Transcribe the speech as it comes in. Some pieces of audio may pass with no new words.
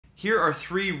Here are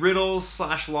 3 riddles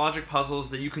slash logic puzzles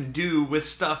that you can do with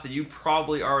stuff that you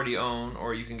probably already own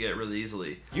or you can get really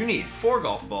easily. You need 4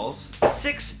 golf balls,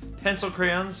 6 pencil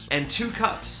crayons, and 2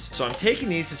 cups. So I'm taking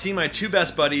these to see my 2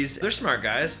 best buddies. They're smart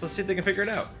guys. Let's see if they can figure it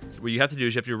out. What you have to do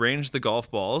is you have to arrange the golf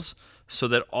balls so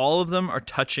that all of them are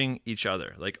touching each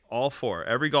other. Like all 4.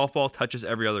 Every golf ball touches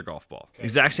every other golf ball. Okay.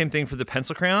 Exact same thing for the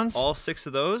pencil crayons. All 6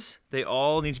 of those, they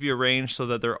all need to be arranged so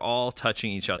that they're all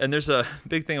touching each other. And there's a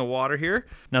big thing of water here.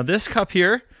 Now this cup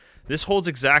here, this holds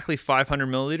exactly 500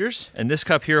 milliliters, and this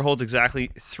cup here holds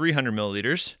exactly 300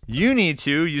 milliliters. You need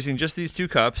to, using just these 2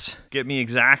 cups, get me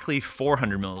exactly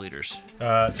 400 milliliters.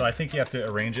 So I think you have to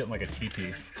arrange it in like a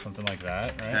teepee, something like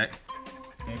that, right? Okay.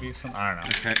 Maybe some, I don't know.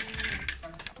 Okay.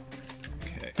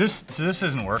 This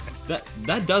isn't working.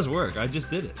 That does work. I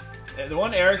just did it. The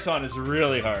one Eric's on is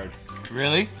really hard.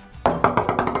 Really?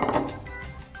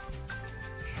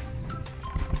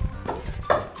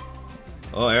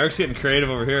 Oh, Eric's getting creative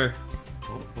over here.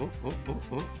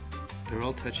 Oh. They're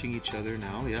all touching each other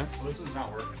now, yes? Well, this is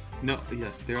not working. No,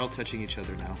 yes, they're all touching each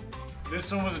other now.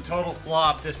 This one was a total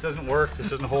flop. This doesn't work.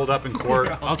 This doesn't hold up in court.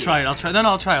 I'll try it. I'll try. No,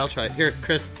 I'll try. Here,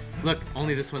 Chris, look,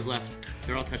 only this one's left.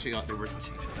 They're all touching out. They were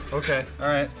touching each other. Okay, all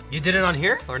right. You did it on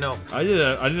here or no? I did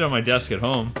it on my desk at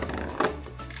home.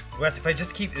 Wes, if I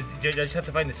just keep, I just have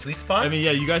to find the sweet spot? I mean,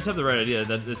 yeah, you guys have the right idea.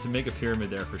 That is to make a pyramid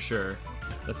there for sure.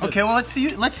 That's okay, well, let's see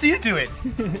you do it.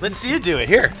 Let's see you do it.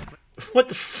 Here. What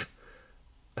the f...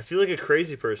 I feel like a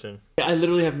crazy person. I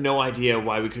literally have no idea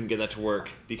why we couldn't get that to work.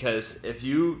 Because if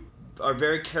you are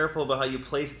very careful about how you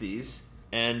place these,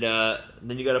 and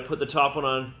then you got to put the top one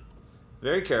on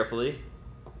very carefully.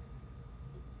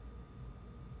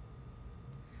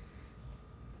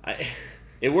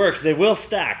 It works. They will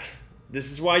stack. This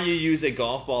is why you use a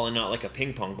golf ball and not like a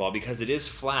ping pong ball, because it is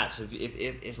flat. So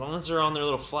if as long as they're on their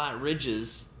little flat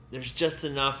ridges, there's just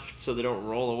enough so they don't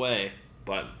roll away.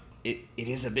 But it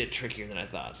is a bit trickier than I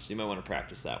thought, so you might want to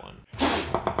practice that one.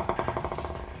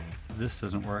 So this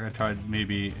doesn't work. I tried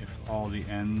maybe if all the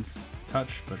ends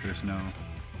touch, but there's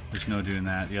no doing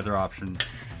that. The other option,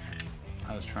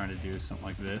 I was trying to do something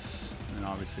like this, and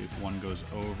obviously if one goes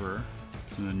over,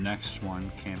 then the next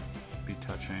one can't be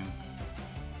touching,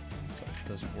 so it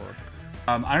doesn't work.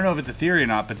 I don't know if it's a theory or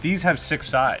not, but these have 6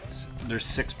 sides. There's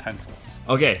 6 pencils.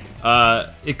 Okay,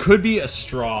 it could be a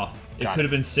straw. It could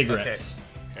have been cigarettes.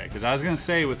 Okay, because I was gonna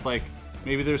say with like,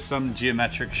 maybe there's some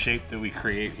geometric shape that we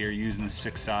create here using the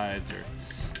 6 sides, or...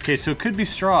 Okay, so it could be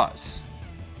straws.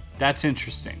 That's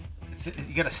interesting.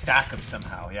 You gotta stack them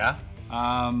somehow, yeah?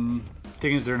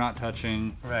 Thing is they're not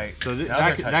touching. Right. So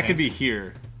that could be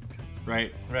here.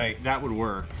 Right? Right. That would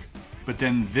work. But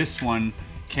then this one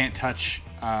can't touch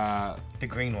the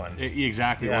green one.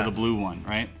 Exactly, yeah. Or the blue one,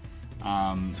 right?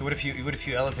 So what if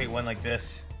you elevate one like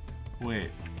this? Wait.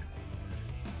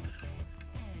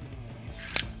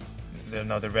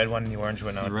 No, the red one and the orange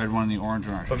one. The red one and the orange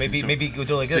one. But maybe go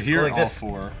do like this. So here, go like all this.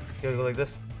 4. Go like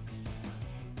this.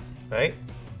 Right?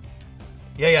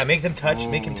 Yeah. Make them touch.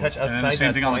 Make them touch outside. And then the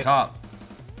same thing on the top.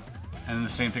 And then the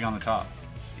same thing on the top.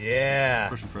 Yeah.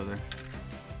 Push them further.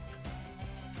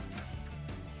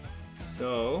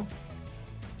 So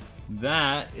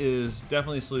that is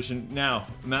definitely a solution. Now,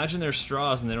 imagine there's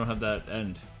straws and they don't have that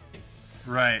end.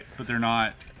 Right, but they're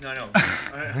not. No.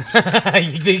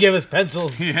 You did give us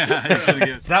pencils. Yeah.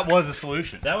 So that was the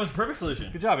solution. That was a perfect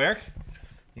solution. Good job, Eric.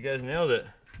 You guys nailed it.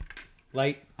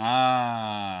 Light.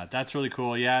 Ah, that's really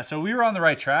cool. Yeah, so we were on the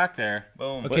right track there.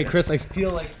 Boom. Okay, Chris, I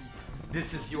feel like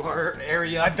this is your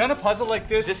area. I've done a puzzle like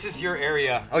this. This is your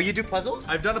area. Oh, you do puzzles?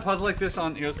 I've done a puzzle like this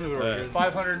on, let's move it over.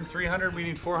 500 and 300, we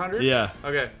need 400? Yeah.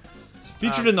 Okay.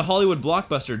 Featured in the Hollywood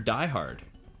blockbuster Die Hard.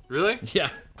 Really? Yeah.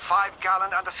 5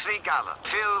 gallon and a 3 gallon.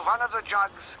 Fill one of the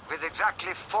jugs with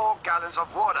exactly 4 gallons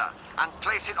of water and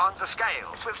place it on the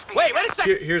scale. Wait a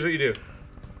second! Here's what you do.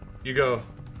 You go,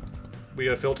 we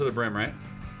gotta fill to the brim, right?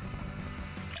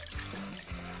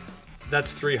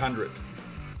 That's 300,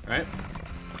 right?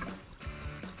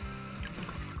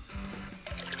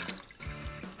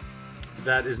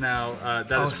 That is now,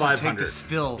 that is 500. So take the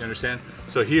spill. You understand?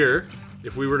 So here,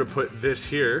 if we were to put this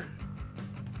here,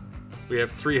 we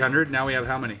have 300, now we have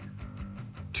how many?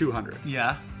 200.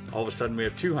 Yeah. All of a sudden we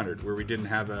have 200, where we didn't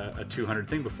have a 200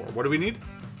 thing before. What do we need?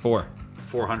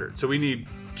 400. So we need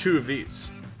 2 of these.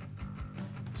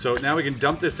 So now we can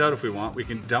dump this out if we want. We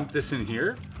can dump this in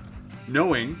here,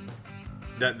 knowing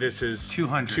that this is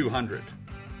 200.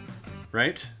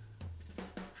 Right?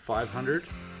 500.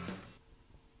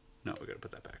 No, we gotta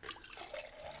put that back.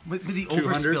 With the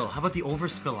overspill. How about the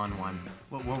overspill on one?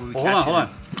 What were we catching? Hold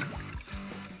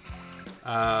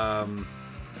on.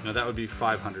 No, that would be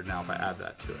 500 now if I add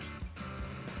that to it.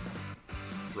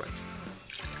 Right.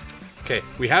 Okay,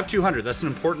 we have 200. That's an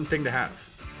important thing to have.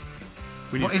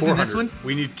 We need Well, 400. isn't this one?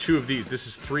 We need 2 of these. This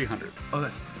is 300. Oh,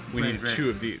 that's. We need 2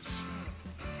 of these.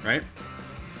 Right?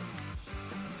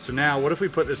 So now, what if we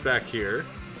put this back here?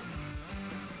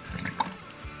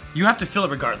 You have to fill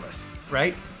it regardless,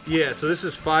 right? Yeah, so this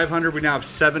is 500. We now have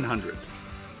 700.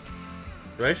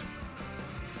 Right?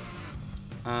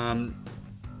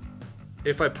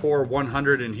 If I pour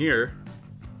 100 in here,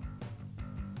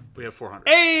 we have 400.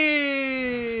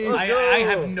 Hey! I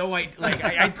have no idea. Like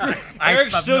I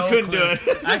Eric have still no couldn't clue.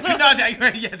 do it. I could not.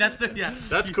 Yeah, that's the yeah.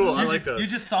 That's cool. I You- like those. You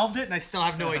just solved it, and I still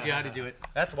have no idea how to do it.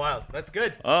 That's wild. That's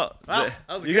good. Oh, Wow, that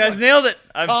was a you good guys one. nailed it.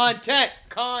 Content.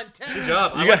 Good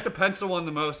job. I You like got- the pencil one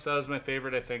the most. That was my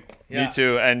favorite, I think. Yeah. Me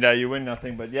too, and you win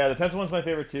nothing. But yeah, the pencil one's my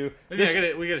favorite too.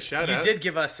 Maybe we get a shout You out. did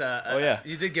give us a. yeah.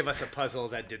 You did give us a puzzle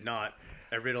that did not.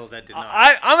 A riddle that did not.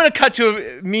 I'm gonna cut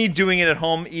to me doing it at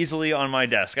home easily on my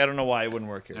desk. I don't know why it wouldn't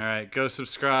work here. All right, go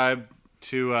subscribe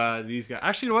to these guys.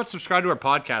 Actually, you know what? Subscribe to our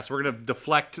podcast. We're going to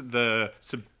deflect the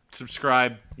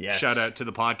subscribe shout out to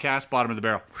the podcast. Bottom of the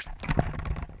barrel.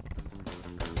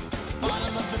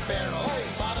 Bottom of the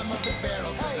barrel.